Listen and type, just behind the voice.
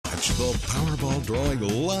Watch the Powerball drawing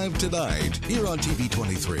live tonight here on TV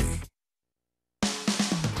 23.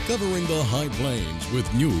 Covering the High Plains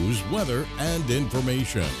with news, weather, and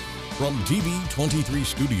information. From TV 23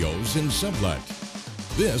 studios in Sublet,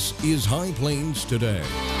 this is High Plains Today.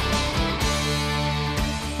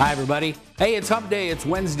 Hi, everybody. Hey, it's Hump Day. It's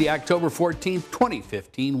Wednesday, October 14th,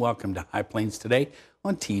 2015. Welcome to High Plains Today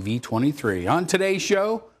on TV 23. On today's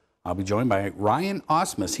show, I'll be joined by Ryan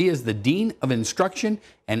Ausmus. He is the Dean of Instruction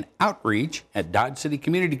and Outreach at Dodge City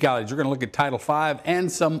Community College. We're going to look at Title V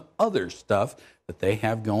and some other stuff that they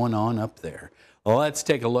have going on up there. Well, let's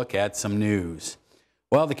take a look at some news.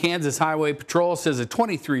 Well, the Kansas Highway Patrol says a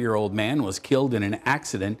 23-year-old man was killed in an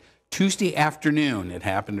accident Tuesday afternoon. It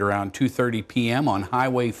happened around 2:30 p.m. on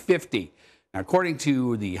Highway 50. Now, according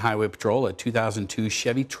to the Highway Patrol, a 2002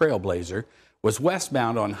 Chevy Trailblazer was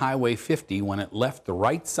westbound on Highway 50 when it left the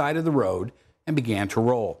right side of the road and began to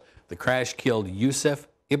roll. The crash killed Yusuf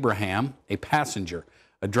Ibrahim, a passenger.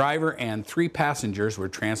 A driver and 3 passengers were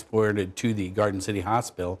transported to the Garden City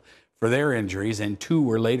Hospital for their injuries, and 2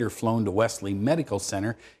 were later flown to Wesley Medical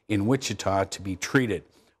Center in Wichita to be treated.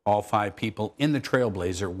 All 5 people in the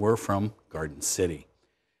Trailblazer were from Garden City.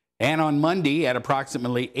 And on Monday at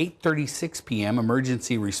approximately 8:36 p.m.,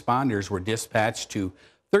 emergency responders were dispatched to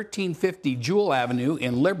 1350 Jewel Avenue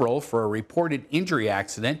in Liberal for a reported injury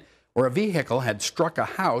accident where a vehicle had struck a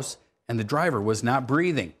house and the driver was not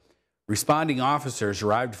breathing. Responding officers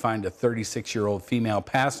arrived to find a 36-year-old female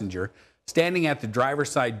passenger standing at the driver's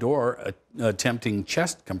side door attempting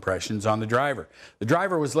chest compressions on the driver. The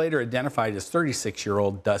driver was later identified as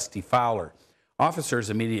 36-year-old Dusty Fowler. Officers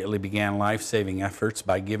immediately began life-saving efforts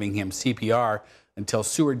by giving him CPR until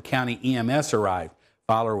Seward County EMS arrived.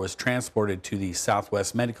 Fowler was transported to the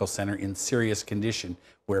Southwest Medical Center in serious condition,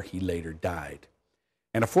 where he later died.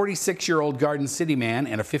 And a 46-year-old Garden City man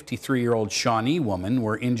and a 53-year-old Shawnee woman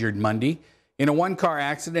were injured Monday in a one-car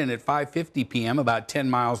accident at 5:50 p.m. about 10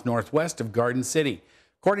 miles northwest of Garden City.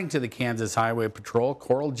 According to the Kansas Highway Patrol,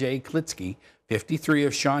 Coral J. Klitsky, 53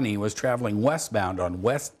 of Shawnee, was traveling westbound on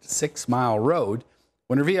West 6 Mile Road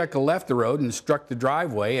when her vehicle left the road and struck the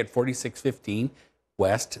driveway at 4615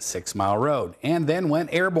 West 6 Mile Road and then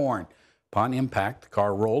went airborne. Upon impact, the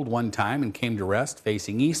car rolled one time and came to rest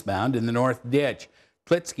facing eastbound in the north ditch.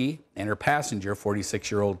 Klitsky and her passenger,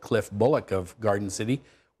 46-year-old Cliff Bullock of Garden City,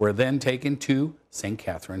 were then taken to St.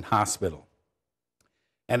 Catherine Hospital.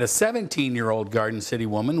 And a 17-year-old Garden City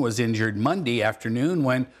woman was injured Monday afternoon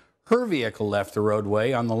when her vehicle left the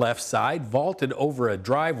roadway on the left side, vaulted over a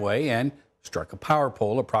driveway, and struck a power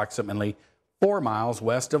pole approximately 4 miles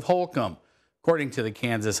west of Holcomb. According to the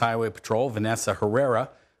Kansas Highway Patrol, Vanessa Herrera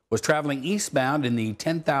was traveling eastbound in the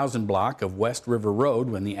 10,000 block of West River Road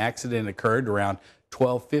when the accident occurred around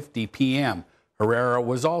 12:50 p.m. Herrera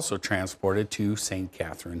was also transported to St.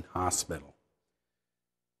 Catherine Hospital.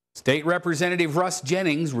 State Representative Russ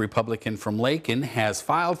Jennings, Republican from Lakin, has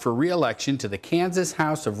filed for re-election to the Kansas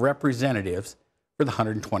House of Representatives for the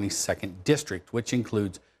 122nd District, which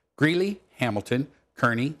includes Greeley, Hamilton,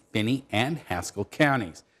 Kearney, Finney, and Haskell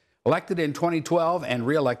counties. Elected in 2012 and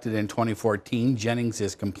re-elected in 2014, Jennings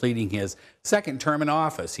is completing his second term in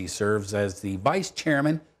office. He serves as the vice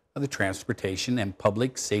chairman of the Transportation and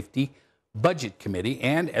Public Safety Budget Committee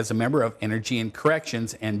and as a member of Energy and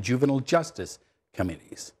Corrections and Juvenile Justice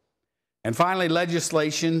Committees. And finally,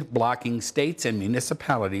 legislation blocking states and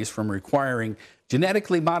municipalities from requiring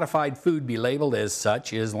genetically modified food be labeled as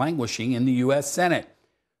such is languishing in the U.S. Senate.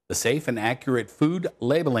 The Safe and Accurate Food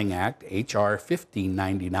Labeling Act, H.R.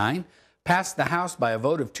 1599, passed the House by a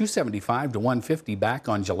vote of 275 to 150 back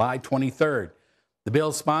on July 23rd. The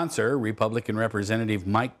bill's sponsor, Republican Representative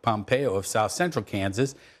Mike Pompeo of South Central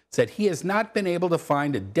Kansas, said he has not been able to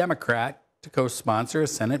find a Democrat to co-sponsor a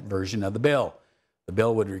Senate version of the bill. The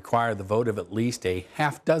bill would require the vote of at least a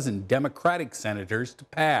half-dozen Democratic senators to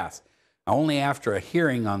pass. Only after a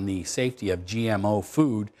hearing on the safety of GMO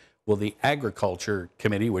food will the Agriculture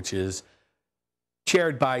Committee, which is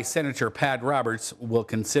chaired by Senator Pat Roberts, will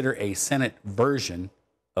consider a Senate version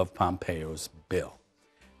of Pompeo's bill.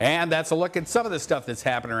 And that's a look at some of the stuff that's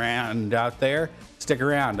happening around out there. Stick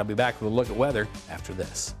around. I'll be back with a look at weather after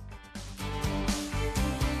this.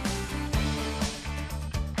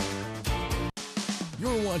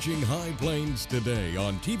 You're watching High Plains Today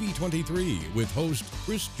on TV 23 with host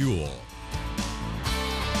Chris Jewell.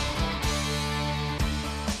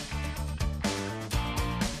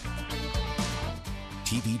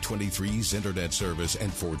 TV 23's internet service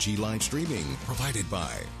and 4G live streaming provided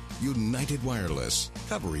by United Wireless.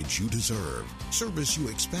 Coverage you deserve. Service you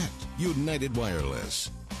expect. United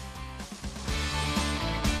Wireless.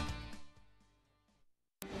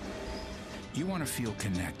 You want to feel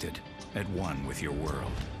connected, at one with your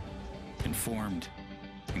world. Informed,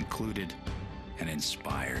 included, and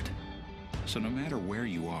inspired. So no matter where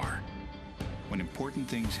you are, when important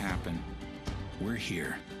things happen, we're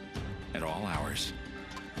here at all hours,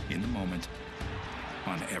 in the moment,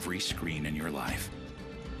 on every screen in your life.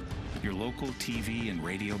 Your local TV and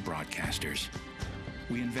radio broadcasters.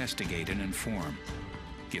 We investigate and inform,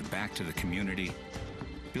 give back to the community,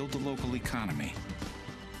 build the local economy,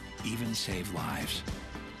 even save lives.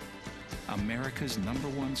 America's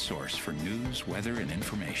 #1 source for news, weather, and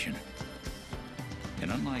information.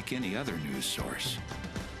 And unlike any other news source,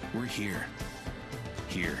 we're here,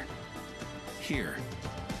 here, here,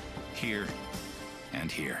 here,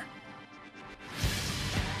 and here.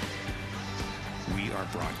 We are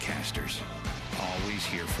broadcasters, always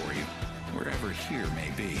here for you, wherever here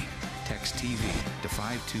may be. Text TV to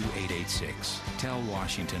 52886. Tell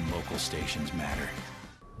Washington local stations matter.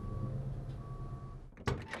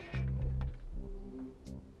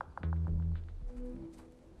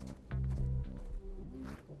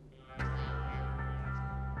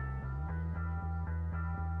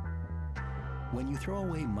 When you throw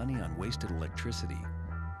away money on wasted electricity,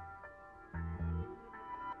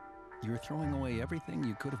 you're throwing away everything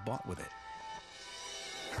you could have bought with it.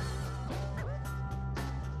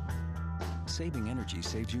 Saving energy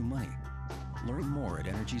saves you money. Learn more at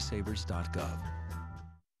energysavers.gov.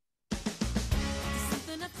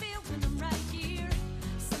 Something I feel when I'm right here.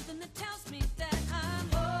 Something that tells me that I'm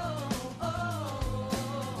home.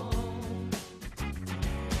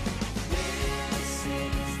 This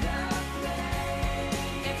is the place.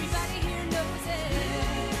 Everybody here knows it.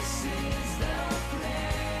 This is the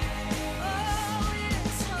place. Oh,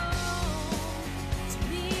 it's home to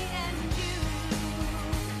me and you.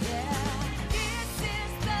 Yeah, this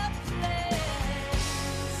is the place.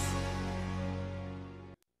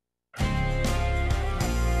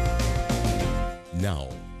 Now,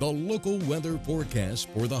 the local weather forecast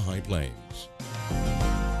for the High Plains.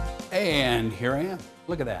 And here I am.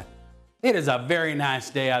 Look at that. It is a very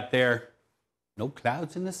nice day out there. No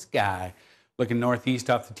clouds in the sky. Looking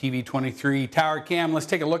northeast off the TV 23 tower cam. Let's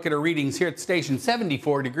take a look at our readings here at the station.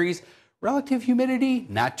 74 degrees. Relative humidity,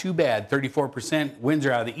 not too bad. 34%. Winds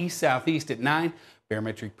are out of the east-southeast at 9.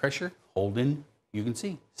 Barometric pressure holding, you can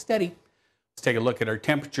see, steady. Let's take a look at our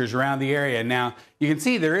temperatures around the area. Now, you can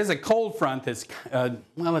see there is a cold front that's,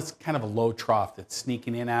 well, it's kind of a low trough that's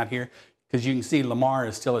sneaking in out here. Because you can see Lamar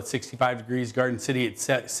is still at 65 degrees, Garden City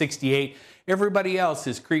at 68. Everybody else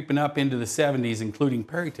is creeping up into the 70s, including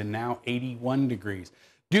Perryton, now 81 degrees.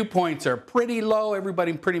 Dew points are pretty low.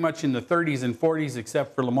 Everybody pretty much in the 30s and 40s,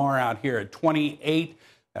 except for Lamar out here at 28.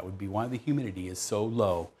 That would be why the humidity is so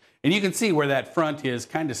low. And you can see where that front is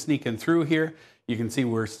kind of sneaking through here. You can see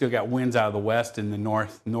we're still got winds out of the west and the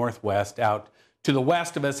northwest out to the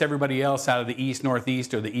west of us. Everybody else out of the east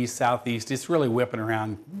northeast or the east southeast. It's really whipping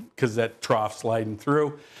around because that trough sliding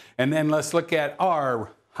through. And then let's look at our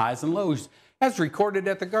highs and lows. As recorded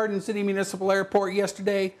at the Garden City Municipal Airport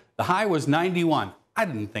yesterday, the high was 91. I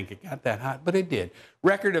didn't think it got that hot, but it did.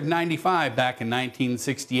 Record of 95 back in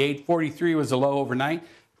 1968. 43 was a low overnight.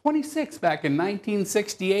 26 back in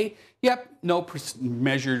 1968. Yep, no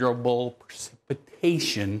measurable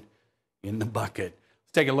precipitation in the bucket.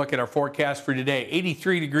 Let's take a look at our forecast for today.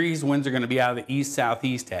 83 degrees. Winds are going to be out of the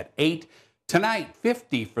east-southeast at 8. Tonight,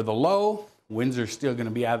 50 for the low. Winds are still going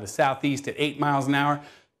to be out of the southeast at 8 miles an hour.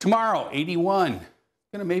 Tomorrow, 81. It's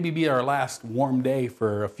going to maybe be our last warm day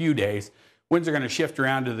for a few days. Winds are going to shift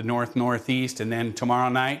around to the north-northeast, and then tomorrow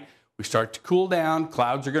night, we start to cool down.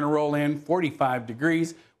 Clouds are going to roll in, 45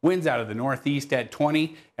 degrees. Winds out of the northeast at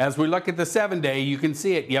 20. As we look at the 7-day, you can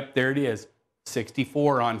see it. Yep, there it is.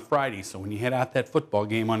 64 on Friday. So when you head out that football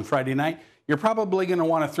game on Friday night, you're probably going to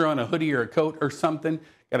want to throw on a hoodie or a coat or something.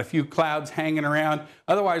 Got a few clouds hanging around.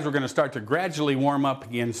 Otherwise, we're going to start to gradually warm up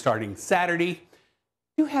again starting Saturday.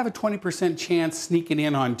 You have a 20% chance sneaking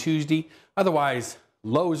in on Tuesday. Otherwise,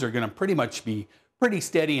 lows are going to pretty much be pretty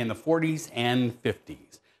steady in the 40s and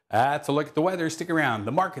 50s. That's a look at the weather. Stick around.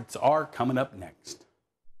 The markets are coming up next.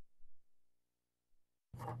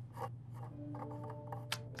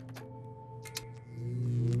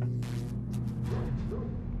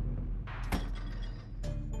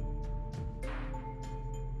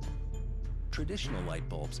 Traditional light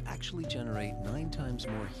bulbs actually generate 9 times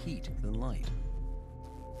more heat than light.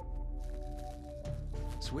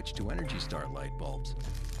 Switch to Energy Star light bulbs,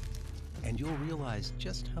 and you'll realize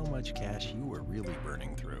just how much cash you are really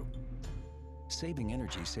burning through. Saving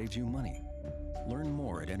energy saves you money. Learn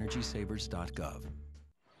more at energysavers.gov.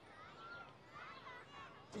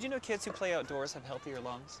 Did you know kids who play outdoors have healthier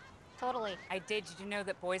lungs? totally. I did. Did you know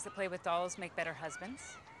that boys that play with dolls make better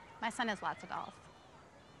husbands? My son has lots of dolls.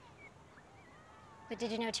 But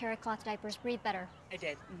did you know terry cloth diapers breathe better? I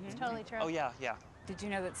did. It's totally true. Oh, yeah. Did you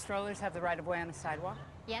know that strollers have the right of way on the sidewalk?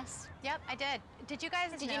 Yes. Yep, I did. Did you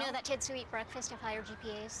guys Did you know that kids who eat breakfast have higher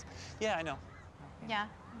GPAs? Yeah, I know. Yeah.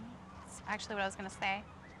 That's actually what I was going to say.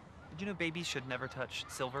 Did you know babies should never touch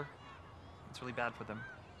silver? It's really bad for them.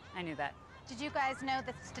 I knew that. Did you guys know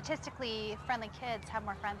that statistically friendly kids have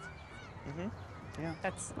more friends? Mm-hmm. Yeah.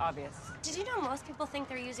 That's obvious. Did you know most people think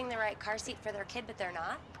they're using the right car seat for their kid, but they're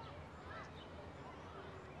not?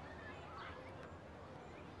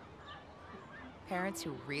 Parents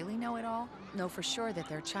who really know it all know for sure that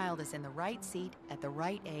their child is in the right seat at the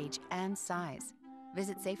right age and size.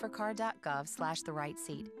 Visit safercar.gov/the right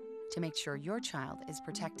seat to make sure your child is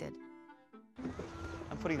protected.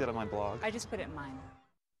 I'm putting that on my blog. I just put it in mine.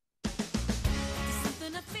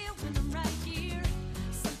 Something I feel when I'm right here.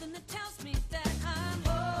 Something that tells me that I'm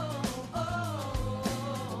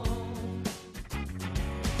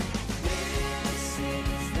This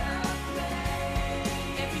is the place.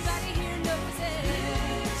 Everybody here knows it.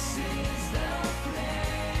 This is the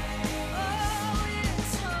place. Oh,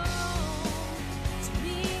 it's home to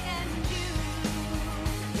me and you.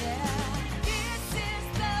 Yeah, this is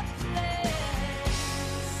the place.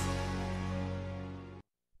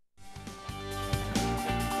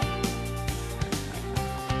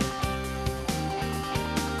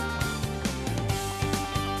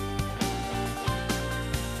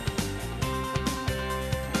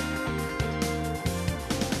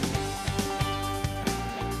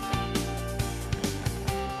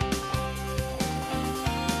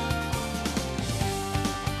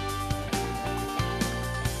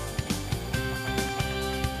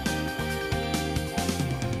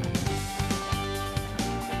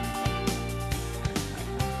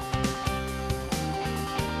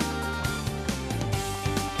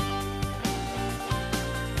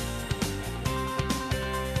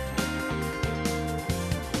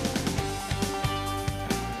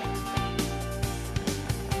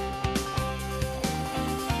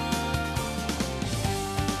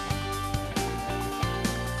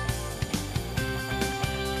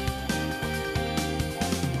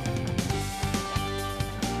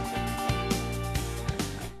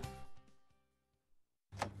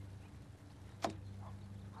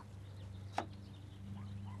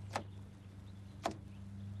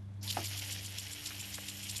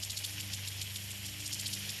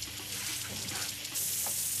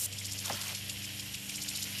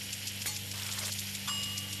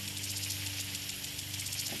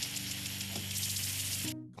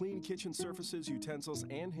 Clean kitchen surfaces, utensils,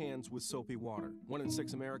 and hands with soapy water. 1 in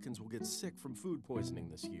 6 Americans will get sick from food poisoning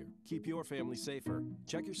this year. Keep your family safer.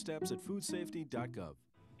 Check your steps at foodsafety.gov.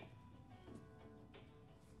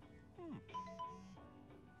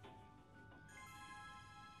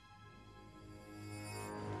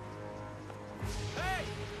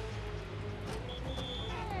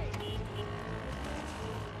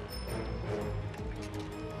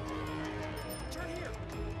 Turn here.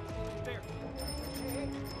 There.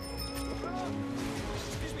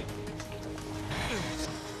 Excuse me.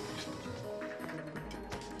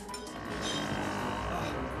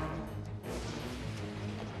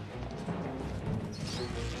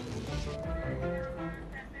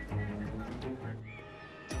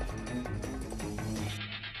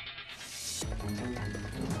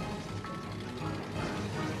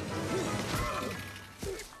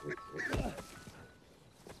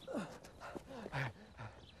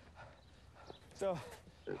 So,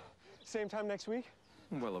 same time next week?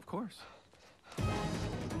 Well, of course.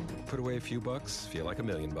 Put away a few bucks, feel like $1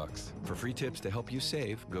 million. For free tips to help you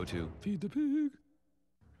save, go to Feed the Pig.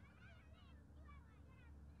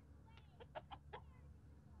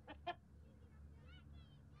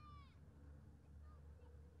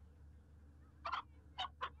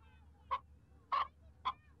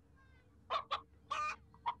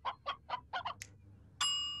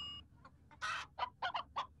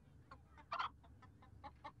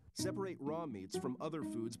 Separate raw meats from other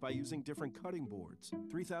foods by using different cutting boards.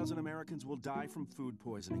 3,000 Americans will die from food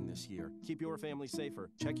poisoning this year. Keep your family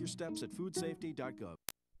safer. Check your steps at foodsafety.gov.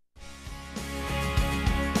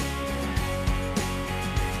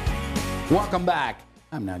 Welcome back.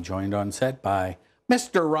 I'm now joined on set by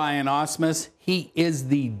Mr. Ryan Ausmus. He is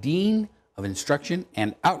the Dean of Instruction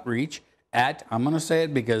and Outreach at, I'm going to say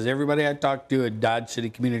it because everybody I talked to at Dodge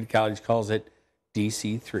City Community College calls it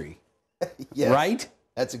DC3. Yes. Right?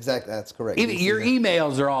 That's correct. Even your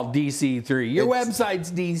emails are all DC3. Your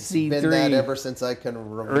website's DC3. Been that ever since I can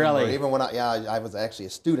remember. Really? Even when I was actually a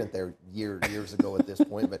student there years ago at this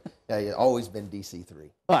point, but yeah, it's always been DC3.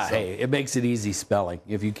 Well, hey, it makes it easy spelling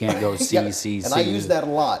if you can't go CCC. And I use that a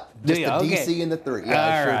lot. Just the DC and the 3. Yeah,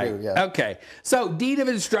 I sure right. do. Yeah. Okay. So, Dean of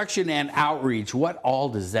Instruction and Outreach, what all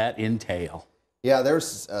does that entail? Yeah,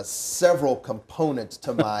 there's several components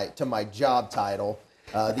to my job title.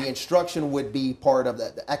 The instruction would be part of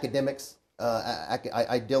the academics.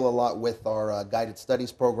 I deal a lot with our guided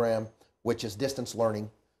studies program, which is distance learning.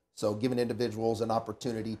 So giving individuals an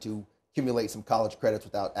opportunity to accumulate some college credits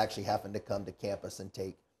without actually having to come to campus and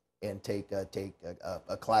take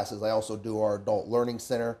classes. I also do our adult learning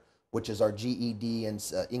center, which is our GED and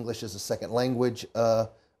English as a second language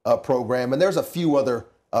program. And there's a few other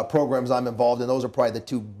programs I'm involved in. Those are probably the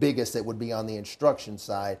 2 biggest that would be on the instruction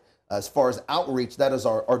side. As far as outreach, that is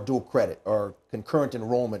our dual credit, our concurrent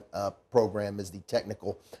enrollment program is the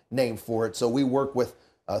technical name for it. So we work with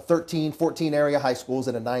 13, 14 area high schools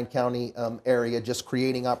in a 9-county area, just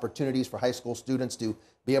creating opportunities for high school students to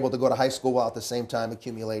be able to go to high school while at the same time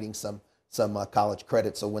accumulating some college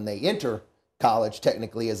credit. So when they enter college,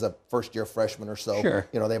 technically as a first-year freshman or so, Sure.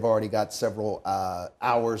 They've already got several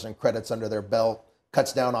hours and credits under their belt,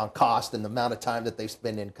 cuts down on cost and the amount of time that they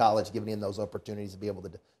spend in college, giving them those opportunities to be able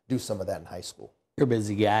to do some of that in high school. You're a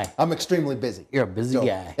busy guy. I'm extremely busy. You're a busy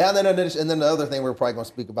guy. Yeah, and then the other thing we're probably going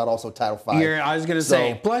to speak about also Title V. I was going to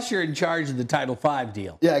say, plus you're in charge of the Title V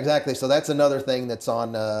deal. Yeah, exactly. So that's another thing that's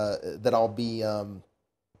on that I'll be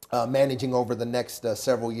managing over the next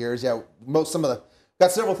several years. Yeah,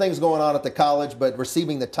 got several things going on at the college, but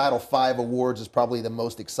receiving the Title V awards is probably the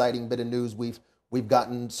most exciting bit of news we've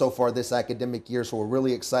gotten so far this academic year. So we're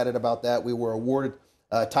really excited about that. We were awarded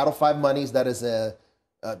Title V monies. That is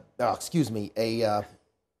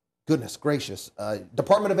goodness gracious,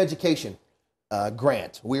 Department of Education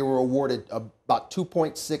grant. We were awarded about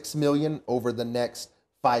 $2.6 million over the next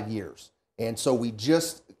 5 years. And so we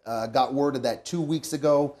just got word of that 2 weeks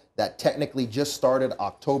ago. That technically just started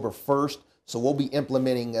October 1st. So we'll be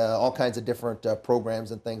implementing all kinds of different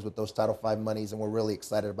programs and things with those Title V monies, and we're really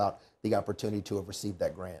excited about the opportunity to have received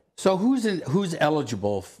that grant. So who's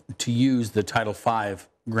eligible to use the Title V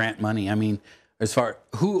grant money? I mean, as far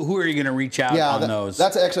who are you going to reach out on those?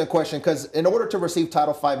 That's an excellent question, because in order to receive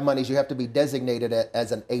Title V monies, you have to be designated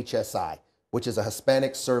as an HSI, which is a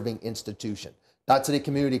Hispanic Serving Institution. Dodge City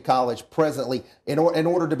Community College presently, in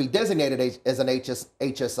order to be designated as an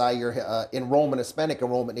HSI, your Hispanic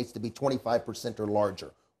enrollment needs to be 25% or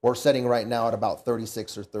larger. We're sitting right now at about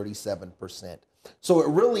 36 or 37%. So it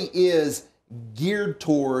really is geared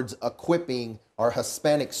towards equipping our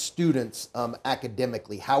Hispanic students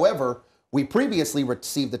academically. However, we previously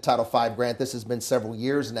received the Title V grant. This has been several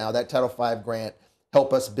years now. That Title V grant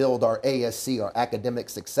helped us build our ASC, our Academic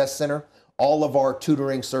Success Center. All of our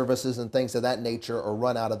tutoring services and things of that nature are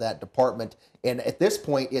run out of that department. And at this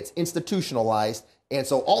point, it's institutionalized. And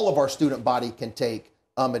so all of our student body can take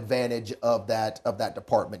advantage of that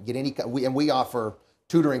department. We offer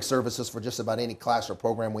tutoring services for just about any class or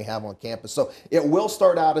program we have on campus. So it will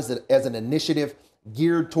start out as an initiative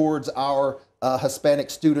geared towards our Hispanic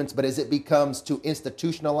students, but as it becomes to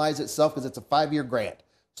institutionalize itself, because it's a 5-year grant,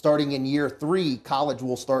 starting in year 3, college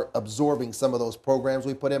will start absorbing some of those programs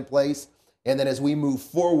we put in place. And then as we move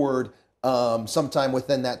forward, sometime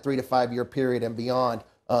within that 3 to 5 year period and beyond,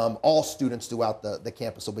 all students throughout the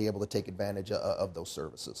campus will be able to take advantage of those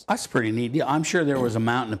services. That's pretty neat. I'm sure there was a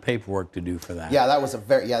mountain of paperwork to do for that. Yeah, that was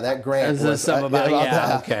that grant was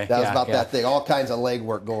that thing. All kinds of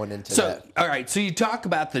legwork going into that. All right, so you talk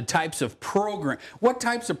about the types of program. What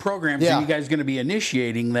types of programs are you guys going to be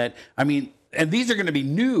initiating that, and these are going to be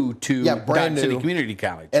new to Dodge City Community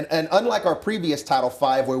College. And unlike our previous Title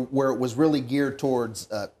V, where it was really geared towards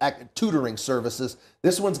tutoring services,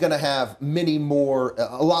 this one's going to have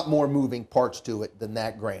a lot more moving parts to it than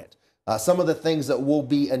that grant. Some of the things that we'll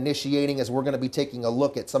be initiating is we're going to be taking a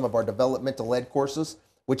look at some of our developmental ed courses,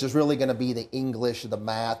 which is really going to be the English, the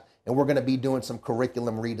math, and we're going to be doing some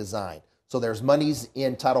curriculum redesign. So there's monies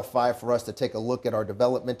in Title V for us to take a look at our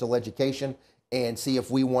developmental education and see if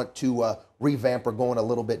we want to revamp or go in a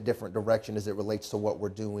little bit different direction as it relates to what we're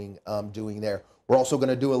doing there. We're also going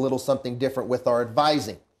to do a little something different with our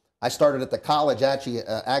advising. I started at the college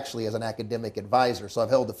actually as an academic advisor, so I've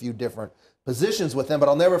held a few different positions with them, but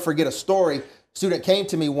I'll never forget a story. A student came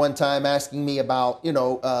to me one time asking me about,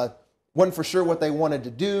 wasn't for sure what they wanted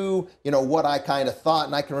to do, what I kind of thought,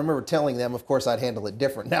 and I can remember telling them, of course, I'd handle it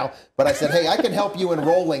different now, but I said, hey, I can help you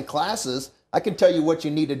enroll in classes. I can tell you what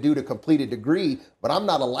you need to do to complete a degree, but I'm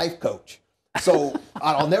not a life coach. So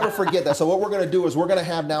I'll never forget that. So what we're going to do is we're going to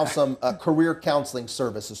have now some career counseling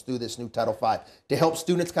services through this new Title V to help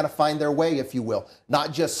students kind of find their way, if you will,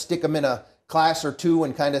 not just stick them in a class or two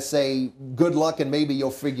and kind of say, good luck and maybe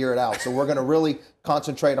you'll figure it out. So we're going to really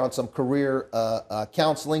concentrate on some career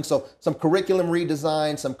counseling. So some curriculum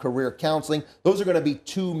redesign, some career counseling. Those are going to be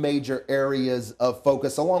two major areas of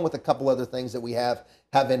focus, along with a couple other things that we have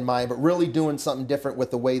in mind, but really doing something different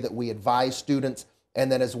with the way that we advise students,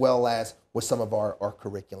 and then as well as with some of our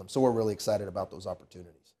curriculum. So we're really excited about those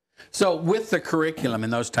opportunities. So with the curriculum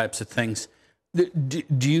and those types of things,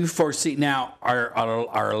 do you foresee now,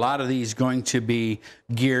 are a lot of these going to be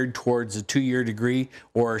geared towards a 2-year degree,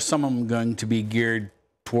 or are some of them going to be geared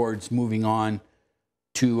towards moving on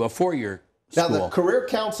to a 4-year school? Now, the career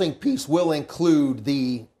counseling piece will include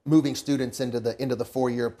the moving students into the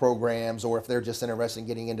 4-year programs, or if they're just interested in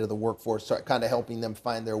getting into the workforce, start kind of helping them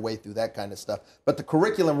find their way through that kind of stuff. But the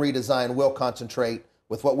curriculum redesign will concentrate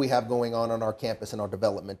with what we have going on our campus and our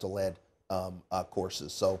developmental ed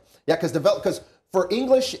courses. So yeah, because for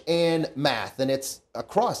English and math, and it's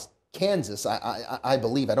across Kansas, I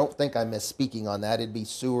believe, I don't think I'm misspeaking on that. It'd be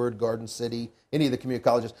Seward, Garden City, any of the community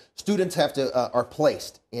colleges. Students have to are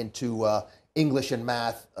placed into English and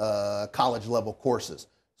math college level courses.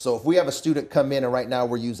 So if we have a student come in, and right now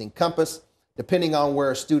we're using Compass, depending on where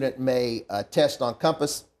a student may test on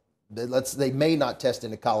Compass, they may not test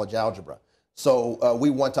into college algebra. So we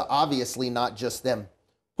want to obviously not just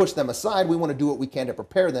push them aside. We want to do what we can to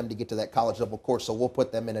prepare them to get to that college level course. So we'll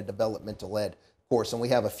put them in a developmental ed course, and we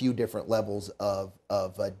have a few different levels of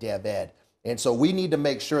dev ed. And so we need to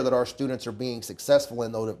make sure that our students are being successful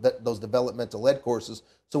in those developmental ed courses.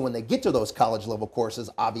 So when they get to those college level courses,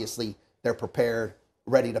 obviously they're prepared,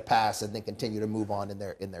 ready to pass, and then continue to move on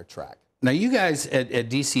in their track. Now you guys at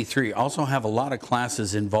DC3 also have a lot of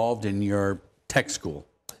classes involved in your tech school.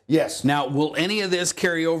 Yes. Now, will any of this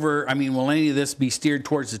carry over? I mean, will any of this be steered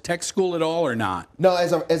towards the tech school at all, or not? No,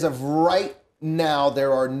 as of right now,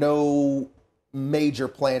 there are no major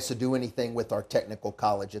plans to do anything with our technical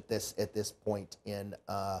college at this point in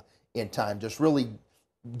time. Just really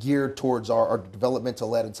geared towards our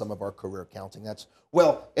developmental ed and some of our career counseling.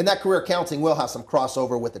 In that career counseling, we'll have some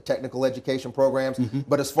crossover with the technical education programs. Mm-hmm.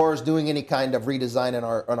 But as far as doing any kind of redesign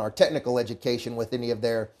on our technical education with any of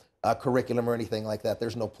their curriculum or anything like that,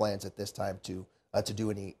 there's no plans at this time to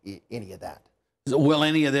do any of that. Will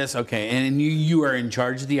any of this, okay, and you are in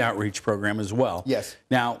charge of the outreach program as well. Yes.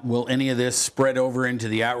 Now, will any of this spread over into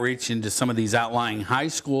the outreach into some of these outlying high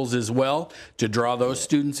schools as well to draw those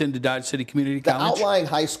students into Dodge City Community College? The outlying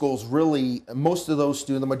high schools, really, most of those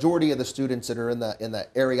students, the majority of the students that are in the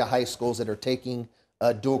area high schools that are taking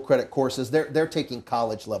dual credit courses, they're taking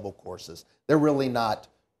college level courses. They're really not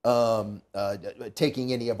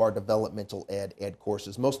taking any of our developmental ed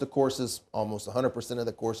courses. Most of the courses, almost 100% of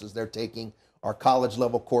the courses they're taking are college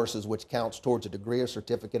level courses, which counts towards a degree or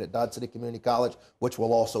certificate at Dodge City Community College, which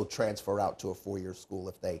will also transfer out to a 4-year school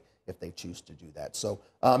if they choose to do that. So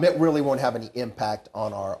it really won't have any impact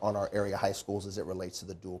on our area high schools as it relates to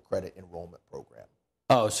the dual credit enrollment program.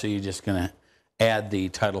 Oh, so you're just going to add the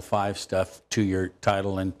Title V stuff to your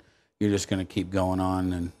title, and you're just going to keep going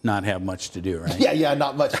on and not have much to do, right? Yeah,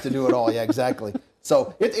 not much to do at all. Yeah, exactly.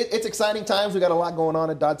 So it's exciting times. We got a lot going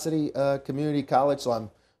on at Dodge City Community College. So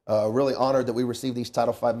I'm really honored that we received these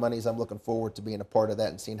Title V monies. I'm looking forward to being a part of that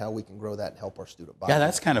and seeing how we can grow that and help our student body. Yeah,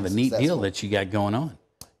 that's kind of a neat deal that you got going on.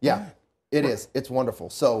 Yeah, it is. It's wonderful.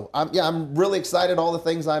 So I'm really excited all the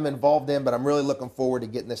things I'm involved in, but I'm really looking forward to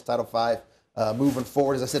getting this Title V moving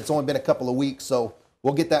forward. As I said, it's only been a couple of weeks, so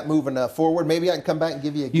we'll get that moving forward. Maybe I can come back and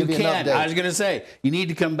give you an update. I was going to say, you need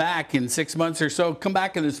to come back in 6 months or so. Come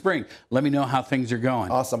back in the spring. Let me know how things are going.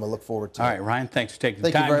 Awesome. I look forward to it. All right, Ryan, thanks for taking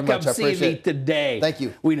the time to come see me today. Thank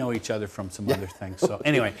you. We know each other from some other things. So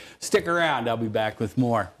anyway, stick around. I'll be back with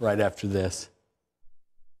more right after this.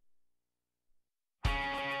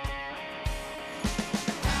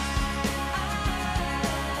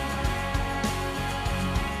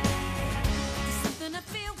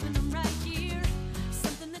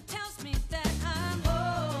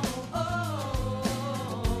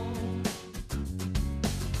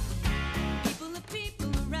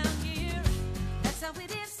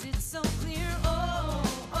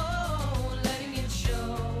 Letting it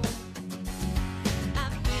show.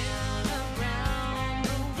 I've been around.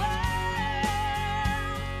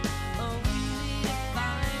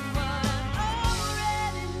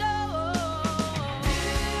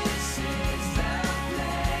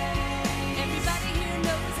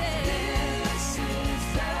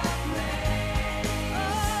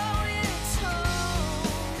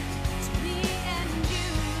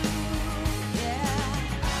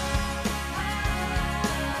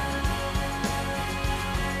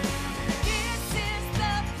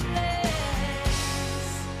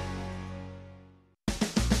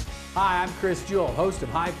 Hi, I'm Chris Jewell, host of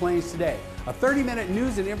High Plains Today, a 30-minute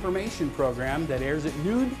news and information program that airs at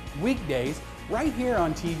noon weekdays right here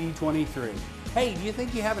on TV 23. Hey, do you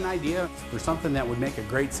think you have an idea for something that would make a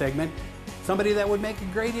great segment? Somebody that would make a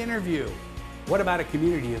great interview? What about a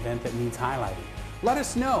community event that needs highlighting? Let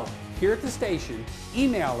us know here at the station.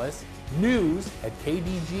 Email us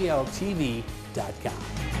news@kdgltv.com.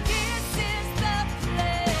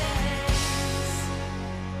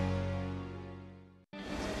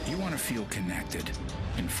 You want to feel connected,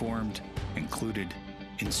 informed, included,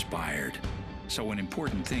 inspired. So when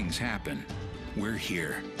important things happen, we're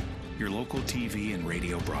here. Your local TV and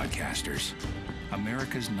radio broadcasters.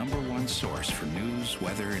 America's #1 source for news,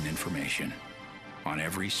 weather, and information. On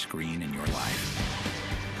every screen in your life.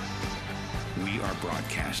 We are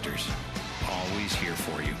broadcasters. Always here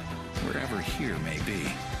for you. Wherever here may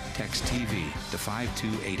be. Text TV to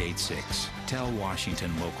 52886. Tell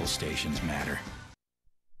Washington local stations matter.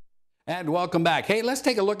 And welcome back. Hey, let's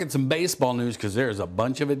take a look at some baseball news because there's a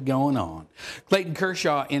bunch of it going on. Clayton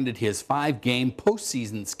Kershaw ended his 5-game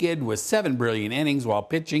postseason skid with 7 brilliant innings while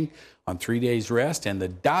pitching on 3 days rest, and the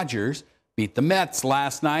Dodgers beat the Mets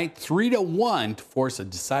last night 3-1 to force a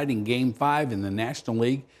deciding Game 5 in the National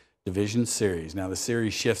League Division Series. Now the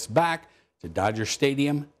series shifts back to Dodger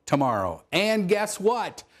Stadium tomorrow. And guess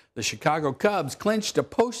what? The Chicago Cubs clinched a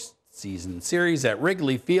postseason series at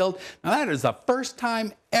Wrigley Field. Now that is the first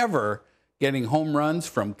time ever getting home runs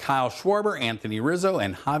from Kyle Schwarber, Anthony Rizzo,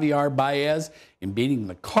 and Javier Baez in beating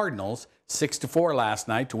the Cardinals 6-4 last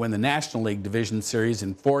night to win the National League Division Series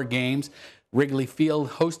in 4 games. Wrigley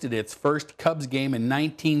Field hosted its first Cubs game in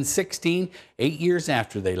 1916, 8 years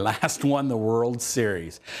after they last won the World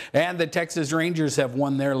Series. And the Texas Rangers have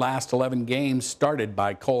won their last 11 games, started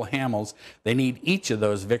by Cole Hamels. They need each of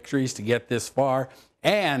those victories to get this far,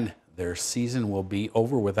 and their season will be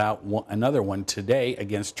over without another one today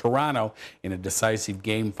against Toronto in a decisive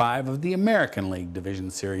Game 5 of the American League Division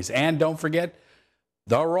Series. And don't forget,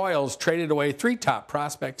 the Royals traded away 3 top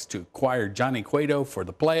prospects to acquire Johnny Cueto for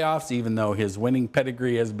the playoffs. Even though his winning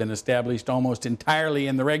pedigree has been established almost entirely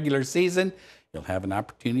in the regular season, he'll have an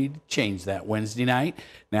opportunity to change that Wednesday night.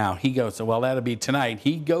 Now, he goes, well, that'll be tonight.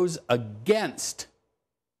 He goes against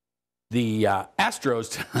the Astros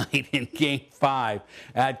tonight in Game 5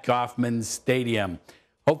 at Kauffman Stadium.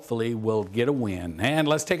 Hopefully we'll get a win. And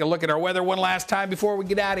let's take a look at our weather one last time before we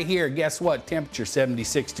get out of here. Guess what? Temperature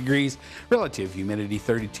 76 degrees, relative humidity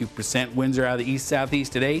 32%, winds are out of the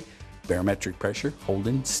east-southeast at 8, barometric pressure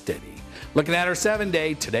holding steady. Looking at our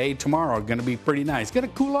 7-day, today, tomorrow, going to be pretty nice. Going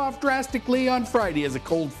to cool off drastically on Friday as a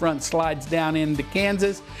cold front slides down into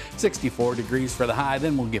Kansas. 64 degrees for the high,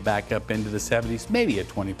 then we'll get back up into the 70s, maybe a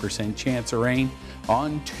 20% chance of rain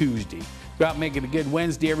on Tuesday. Go out and make it a good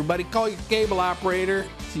Wednesday, everybody. Call your cable operator.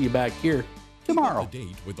 See you back here tomorrow. Keep up to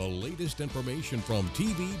date with the latest information from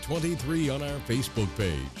TV 23 on our Facebook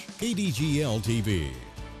page, KDGL TV.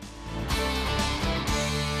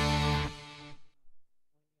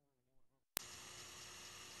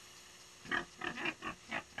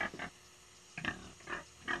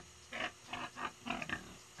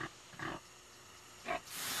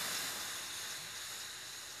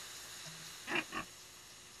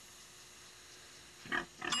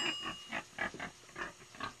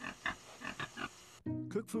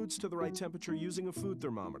 Cook foods to the right temperature using a food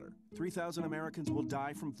thermometer. 3,000 Americans will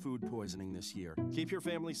die from food poisoning this year. Keep your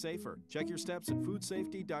family safer. Check your steps at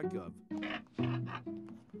foodsafety.gov.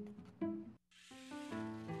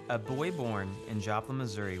 A boy born in Joplin,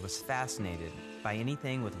 Missouri was fascinated by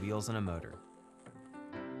anything with wheels and a motor.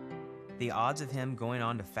 The odds of him going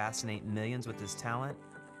on to fascinate millions with his talent?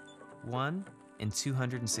 1 in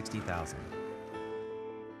 260,000.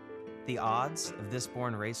 The odds of this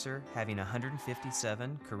born racer having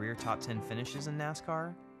 157 career top 10 finishes in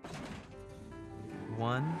NASCAR?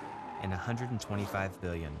 1 in 125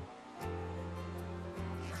 billion.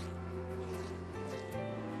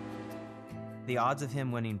 The odds of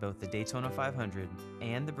him winning both the Daytona 500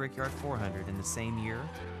 and the Brickyard 400 in the same year?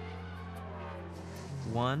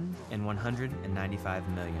 1 in 195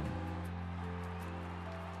 million.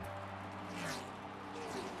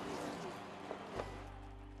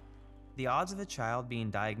 The odds of a child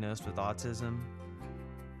being diagnosed with autism?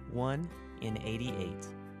 1 in 88.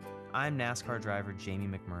 I'm NASCAR driver Jamie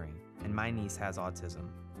McMurray, and my niece has autism.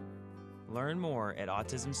 Learn more at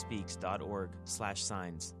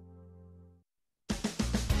autismspeaks.org/signs.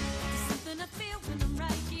 Something I feel when I'm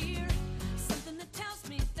right here.